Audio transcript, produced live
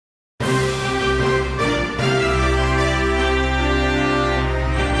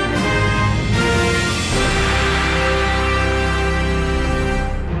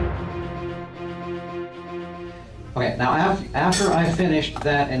Now, after I finished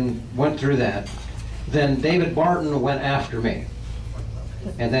that and went through that, then David Barton went after me.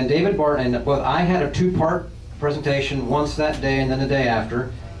 And then David Barton, well, I had a two-part presentation, once that day and then the day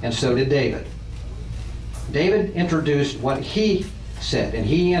after, and so did David. David introduced what he said, and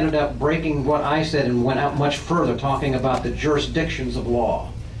he ended up breaking what I said and went out much further, talking about the jurisdictions of law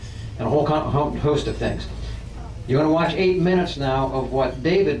and a whole host of things. You're going to watch 8 minutes now of what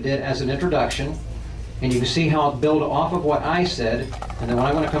David did as an introduction, and you can see how it built off of what I said, and then when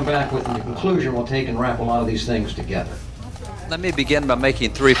I'm going to come back with the conclusion, we'll take and wrap a lot of these things together. Let me begin by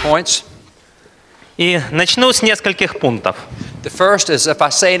making 3 points. И начну с нескольких пунктов. The first is, if I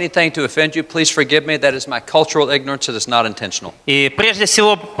say anything to offend you, please forgive me. That is my cultural ignorance. It is not intentional. И прежде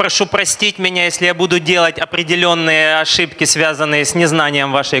всего прошу простить меня, если я буду делать определенные ошибки, связанные с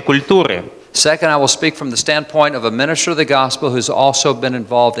незнанием вашей культуры. Second, I will speak from the standpoint of a minister of the gospel who's also been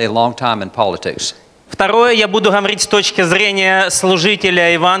involved a long time in politics. Второе, я буду говорить с точки зрения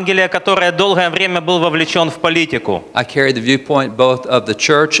служителя Евангелия, который долгое время был вовлечен в политику. I carry the viewpoint both of the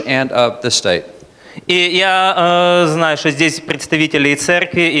church and of the state. И я знаю, что здесь представители и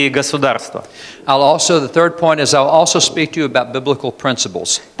церкви, и государства. The third point is I'll also speak to you about biblical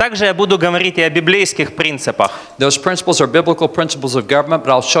principles. Также я буду говорить и о библейских принципах. Those principles are biblical principles of government, but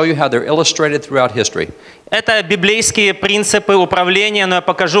I'll show you how they're illustrated throughout history. Это библейские принципы управления, но я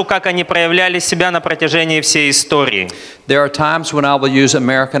покажу, как они проявляли себя на протяжении всей истории. There are times when I will use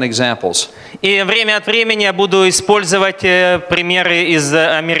American examples. И время от времени я буду использовать примеры из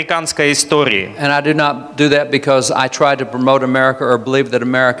американской истории. And I do not do that because I try to promote America or believe that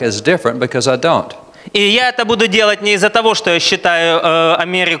America is different, because I don't. И я это буду делать не из-за того, что я считаю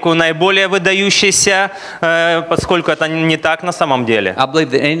Америку наиболее выдающейся, поскольку это не так на самом деле. I believe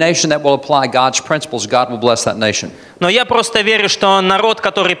that any nation that will apply God's principles, God will bless that nation. Но я просто верю, что народ,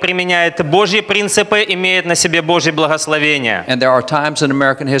 который применяет Божьи принципы, имеет на себе Божье благословение. And there are times in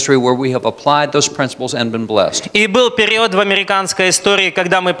American history where we have applied those principles and been blessed. И был период в американской истории,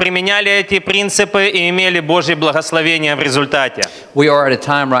 когда мы применяли эти принципы и имели Божье благословение в результате. We are at a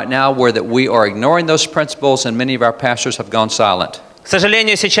time right now where that we are ignoring those principles, and many of our pastors have gone silent. К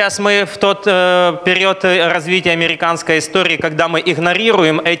сожалению, сейчас мы в тот период развития американской истории, когда мы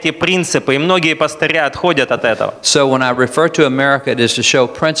игнорируем эти принципы, и многие пастыря отходят от этого. So when I refer to America, it is to show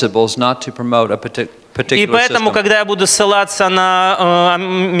principles, not to promote a particular И поэтому, system. когда я буду ссылаться на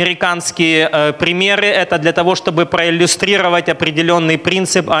американские примеры, это для того, чтобы проиллюстрировать определенный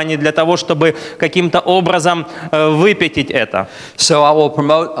принцип, а не для того, чтобы каким-то образом выпятить это. So I will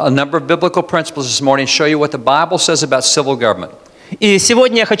promote a number of biblical principles this morning, show you what the Bible says about civil government. И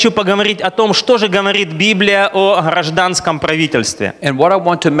сегодня я хочу поговорить о том, что же говорит Библия о гражданском правительстве. And what I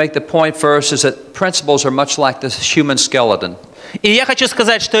want to make the point first is that principles are much like the human skeleton. И я хочу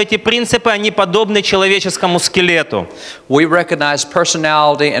сказать, что эти принципы, они подобны человеческому скелету. We recognize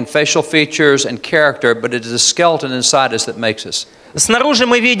personality and facial features and character, but it is the skeleton inside us that makes us. Снаружи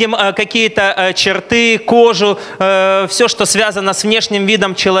мы видим какие-то черты, кожу, все, что связано с внешним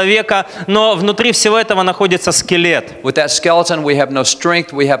видом человека, но внутри всего этого находится скелет. With that skeleton, we have no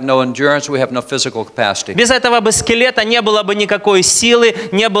strength, we have no endurance, we have no physical capacity. Без этого бы скелета не было бы никакой силы,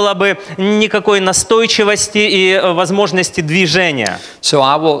 не было бы никакой настойчивости и возможности движения. So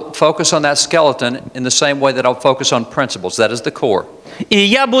I will focus on that skeleton in the same way that I'll focus on principles. That is the core. И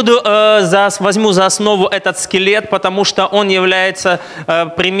я возьму за основу этот скелет, потому что он является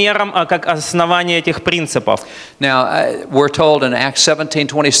примером как основание этих принципов. Now, we're told in Acts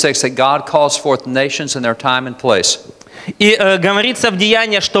 17:26 that God calls forth nations in their time and place. И говорится в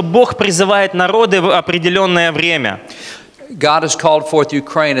Деяниях, что Бог призывает народы в определенное время. God has called forth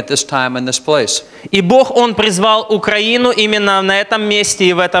Ukraine at this time and this place. И Бог, Он призвал Украину именно на этом месте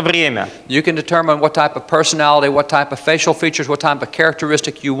и в это время. You can determine what type of personality, what type of facial features, what type of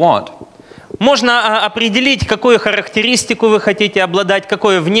characteristic you want. Можно определить, какую характеристику вы хотите обладать,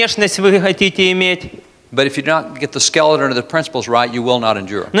 какую внешность вы хотите иметь. But if you do not get the skeleton or the principles right, you will not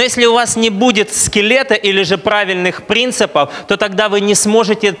endure. Но если у вас не будет скелета или же правильных принципов, то тогда вы не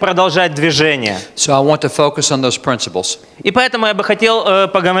сможете продолжать движение. So I want to focus on those principles. И поэтому я бы хотел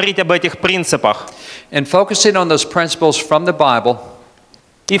поговорить об этих принципах. And focusing on those principles from the Bible,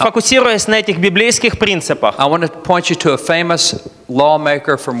 И фокусируясь на этих библейских принципах, I want to point you to a famous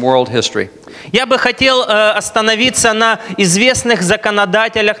lawmaker from world history. я бы хотел остановиться на известных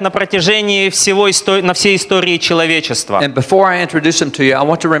законодателях на протяжении на всей истории человечества. And before I introduce them to you, I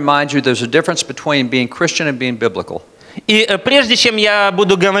want to remind you there's a difference between being Christian and being biblical. И прежде чем я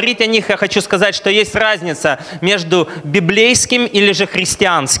буду говорить о них, я хочу сказать, что есть разница между библейским или же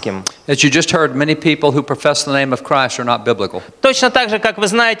христианским. As you just heard, many people who profess the name of Christ are not biblical. Точно так же, как вы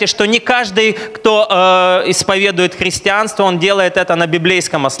знаете, что не каждый, кто исповедует христианство, он делает это на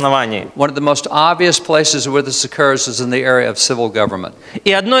библейском основании. One of the most obvious places where this occurs is in the area of civil government.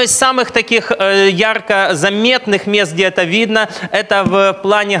 И одно из самых таких ярко заметных мест, где это видно, это в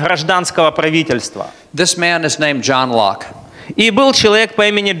плане гражданского правительства. This man is named John Locke. И был человек по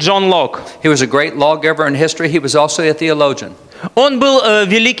имени Джон Лок. He was a great lawgiver in history. He was also a theologian. Он был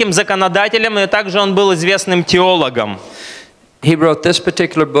великим законодателем, и также он был известным теологом. He wrote this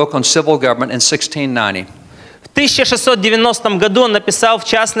particular book on civil government in 1690. В 1690 году он написал, в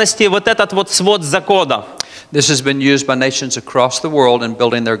частности, вот этот вот свод закона. This has been used by nations across the world in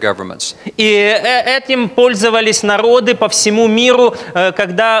building their governments. И этим пользовались народы по всему миру,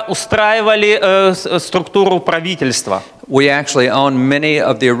 когда устраивали структуру правительства. We actually own many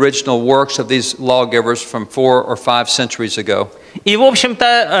of the original works of these lawgivers from 4 or 5 centuries ago. И, в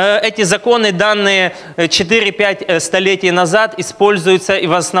общем-то, эти законы, данные 4-5 столетий назад, используются и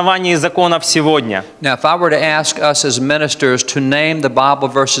в основании законов сегодня. Now, if I were to ask us as ministers to name the Bible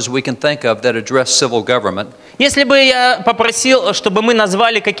verses we can think of that address civil government, Если бы я попросил, чтобы мы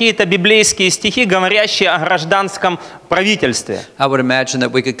назвали какие-то библейские стихи, говорящие о гражданском правительстве, I would imagine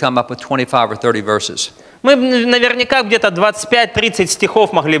that we could come up with 25 or 30 verses. мы наверняка где-то 25-30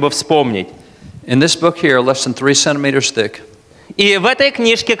 стихов могли бы вспомнить. In this book here, less than 3 centimeters thick, И в этой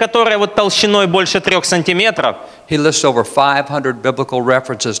книжке, которая вот толщиной больше 3 сантиметров, he lists over 500 biblical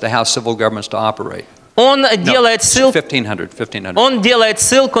references to how civil governments to operate. он делает ссылку. 1500. Он делает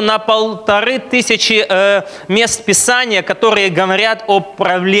ссылку на 1500 мест Писания, которые говорят о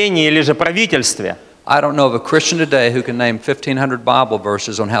правлении или же правительстве. I don't know of a Christian today who can name 1500 Bible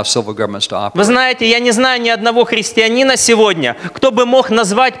verses on how civil governments to Вы operate. знаете, я не знаю ни одного христианина сегодня, кто бы мог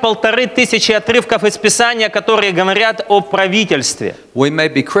назвать 1500 отрывков из Писания, которые говорят о правительстве. We may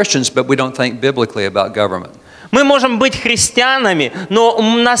be Christians, but we don't think biblically about government. Мы можем быть христианами, но у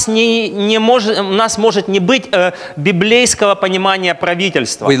нас может не быть библейского понимания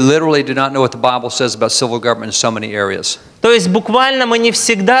правительства. We literally do not know what the Bible says about civil government in so many areas. То есть буквально мы не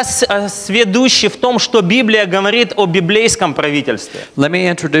всегда сведущи в том, что Библия говорит о библейском правительстве. Let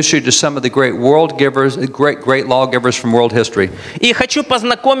me introduce you to some of the great great lawgivers from world history. И хочу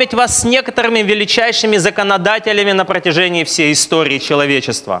познакомить вас с некоторыми величайшими законодателями на протяжении всей истории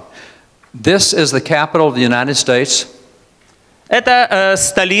человечества. This is the capital of the United States. Это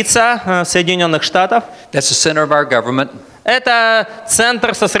столица Соединенных Штатов. That's the center of our government. Это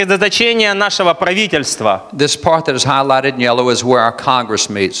центр сосредоточения нашего правительства. This part that is highlighted in yellow is where our Congress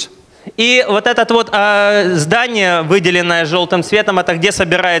meets. И вот это вот здание, выделенное желтым цветом, это где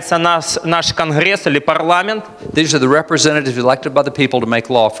собирается наш Конгресс или парламент. These are the representatives elected by the people to make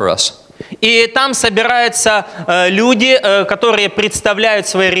law for us. И там собираются люди, которые представляют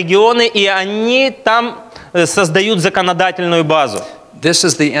свои регионы, и они там создают законодательную базу. This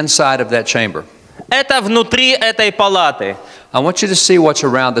is the inside of that chamber. Это внутри этой палаты. I want you to see what's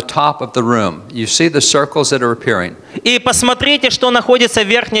around the top of the room. You see the circles that are appearing. И посмотрите, что находится в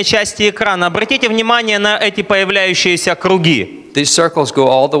верхней части экрана. Обратите внимание на эти появляющиеся круги. These circles go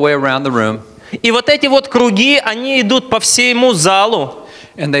all the way around the room. И вот эти вот круги, они идут по всему залу.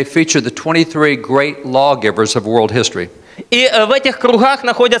 And they feature the 23 great lawgivers of world history. И в этих кругах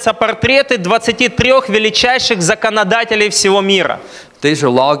находятся портреты 23 величайших законодателей всего мира. These are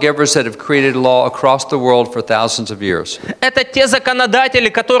lawgivers that have created law across the world for thousands of years. Это те законодатели,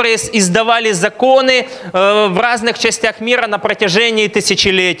 которые издавали законы в разных частях мира на протяжении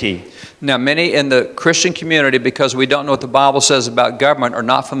тысячелетий. Now, many in the Christian community, because we don't know what the Bible says about government, are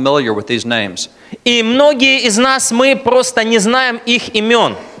not familiar with these names. И многие из нас, мы просто не знаем их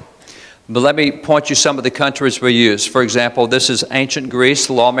имен. But let me point you some of the countries we use. For example, this is ancient Greece,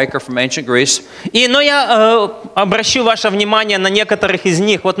 the lawmaker from ancient Greece. Но я обращу ваше внимание на некоторых из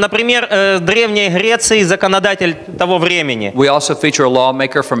них. Вот, например, Древней Греции, законодатель того времени. We also feature a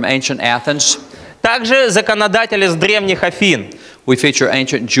lawmaker from ancient Athens. Также законодатель из древних Афин. We feature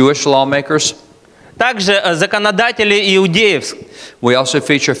ancient Jewish lawmakers. Также законодатели иудеев. We also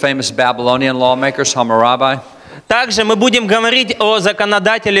feature famous Babylonian lawmakers, Hammurabi. Также мы будем говорить о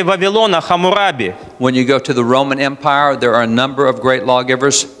законодателе Вавилона Хаммураби. When you go to the Roman Empire, there are a number of great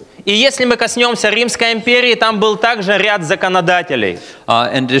lawgivers. И если мы коснемся Римской империи, там был также ряд законодателей.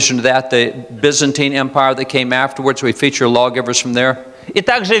 In addition to that, the Byzantine Empire that came afterwards, we feature lawgivers from there. И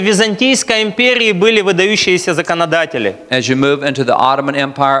также в Византийской империи были выдающиеся законодатели. As you move into the Ottoman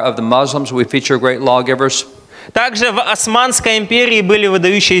Empire of the Muslims, we feature great lawgivers. Также в Османской империи были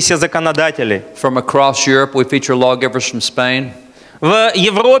выдающиеся законодатели. From across Europe, we feature lawgivers from Spain. В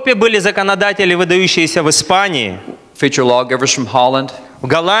Европе были законодатели, выдающиеся в Испании, Feature lawgivers from Holland. в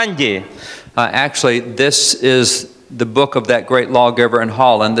Голландии. Actually, this is the book of that great lawgiver in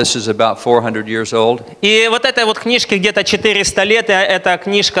Holland. This is about 400 years old. И вот этой вот книжке где-то 400 лет, это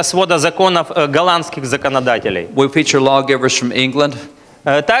книжка свода законов голландских законодателей. We feature lawgivers from England.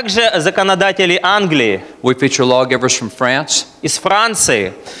 Также законодатели Англии, We feature lawgivers from France из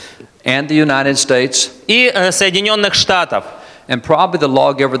Франции and the United States. и Соединенных Штатов. And probably the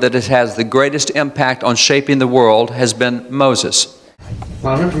lawgiver that has the greatest impact on shaping the world has been Moses. A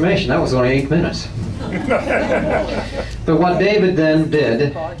lot of information. That was only 8 minutes. But what David then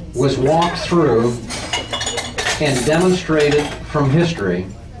did was walk through and demonstrated from history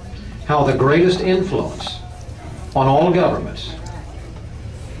how the greatest influence on all governments,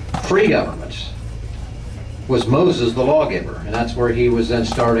 free governments, was Moses the lawgiver. And that's where he was then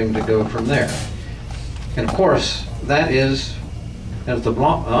starting to go from there. And of course, that is the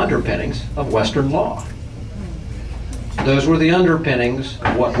underpinnings of Western law. Those were the underpinnings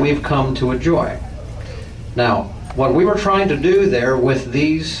of what we've come to enjoy. Now, what we were trying to do there with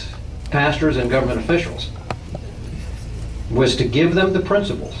these pastors and government officials was to give them the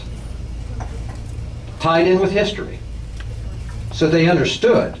principles tied in with history so they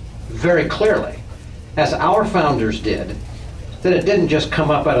understood very clearly, as our founders did, that it didn't just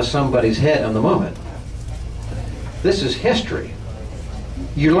come up out of somebody's head on the moment. This is history.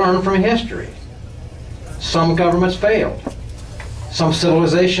 You learn from history. Some governments failed. Some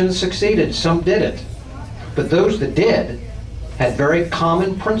civilizations succeeded. Some didn't. But those that did had very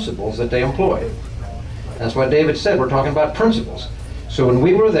common principles that they employed. That's what David said. We're talking about principles. So when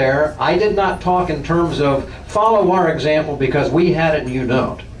we were there, I did not talk in terms of follow our example because we had it and you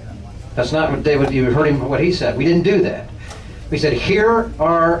don't. That's not what David, you heard him what he said. We didn't do that. We said, here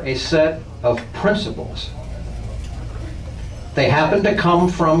are a set of principles. They happen to come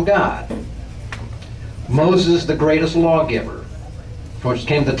from God. Moses, the greatest lawgiver, from which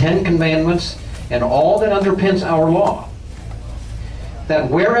came the 10 Commandments and all that underpins our law. That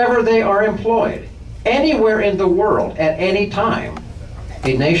wherever they are employed, anywhere in the world, at any time,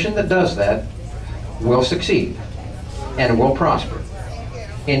 a nation that does that will succeed and will prosper.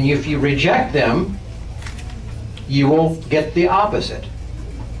 And if you reject them, you will get the opposite.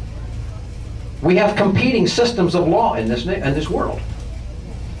 We have competing systems of law in this world.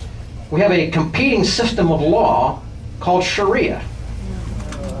 We have a competing system of law called Sharia.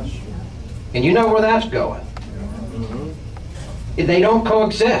 And you know where that's going. They don't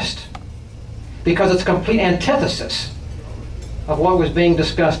coexist because it's a complete antithesis of what was being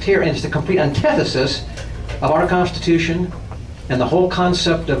discussed here, and it's the complete antithesis of our Constitution and the whole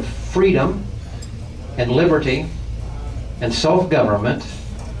concept of freedom and liberty and self-government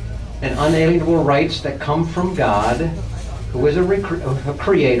and unalienable rights that come from God, who is a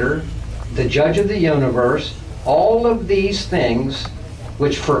creator, the judge of the universe, all of these things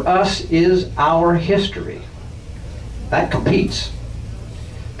which for us is our history. That competes.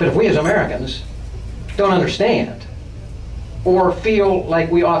 But if we as Americans don't understand or feel like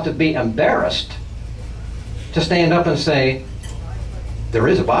we ought to be embarrassed to stand up and say, there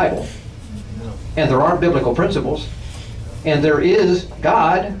is a Bible, and there are biblical principles, and there is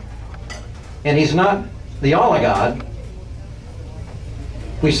God, and He's not the Allah God,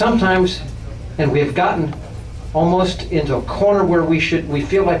 we sometimes, and we've gotten almost into a corner where we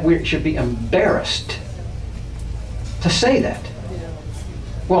feel like we should be embarrassed to say that.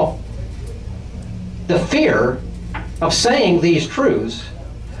 Well, the fear of saying these truths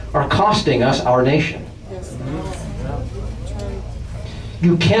are costing us our nation.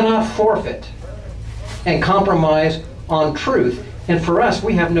 You cannot forfeit and compromise on truth. And for us,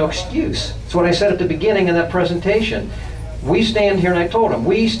 we have no excuse. It's what I said at the beginning of that presentation. We stand here, and I told him,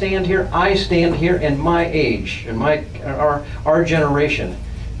 we stand here, I stand here in my age, in our generation,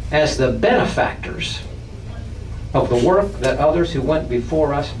 as the benefactors of the work that others who went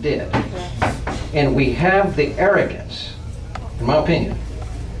before us did. And we have the arrogance, in my opinion,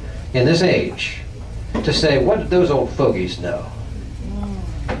 in this age, to say, what did those old fogies know?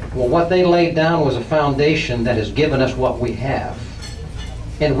 Well, what they laid down was a foundation that has given us what we have.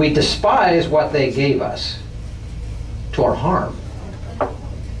 And we despise what they gave us to our harm.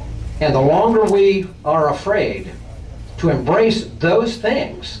 And the longer we are afraid to embrace those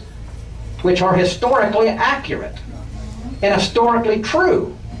things which are historically accurate and historically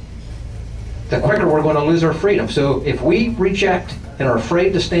true, the quicker we're going to lose our freedom. So if we reject and are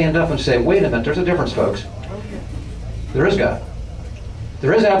afraid to stand up and say, wait a minute, there's a difference, folks. There is God.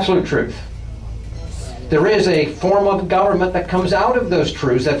 There is absolute truth. There is a form of government that comes out of those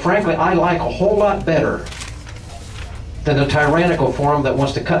truths that frankly I like a whole lot better than the tyrannical form that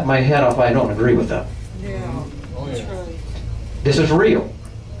wants to cut my head off if I don't agree with them. Yeah, that's right. This is real.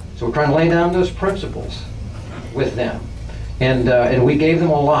 So we're trying to lay down those principles with them. And we gave them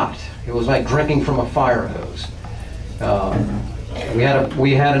a lot. It was like drinking from a fire hose.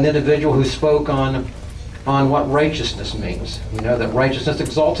 We had an individual who spoke on what righteousness means. We know that righteousness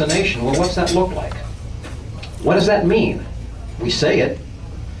exalts a nation. Well, what's that look like? What does that mean? We say it.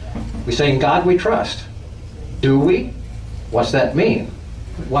 We say, in God we trust. Do we? What's that mean?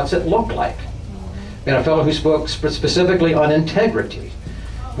 What's it look like? We had a fellow who spoke specifically on integrity.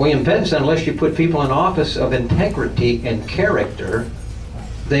 William Penn said, unless you put people in office of integrity and character,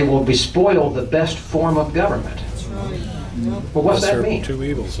 they will bespoil the best form of government. That's right. Yep. Well, what's that mean? Two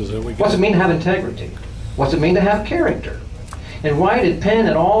evils, is that we What's it mean to have integrity? What's it mean to have character? And why did Penn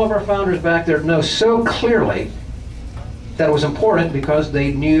and all of our founders back there know so clearly that it was important? Because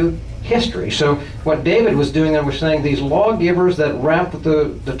they knew history. So what David was doing there was saying these lawgivers that wrapped at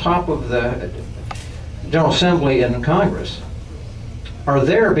the top of the General Assembly and Congress are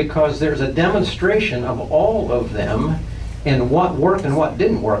there because there's a demonstration of all of them and what worked and what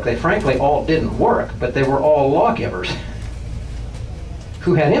didn't work. They frankly all didn't work, but they were all lawgivers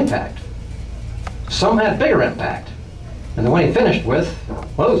who had impact. Some had bigger impact. And the one he finished with,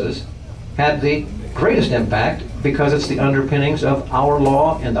 Moses, had the greatest impact because it's the underpinnings of our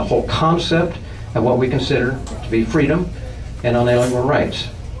law and the whole concept of what we consider to be freedom and unalienable rights.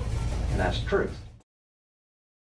 And that's the truth.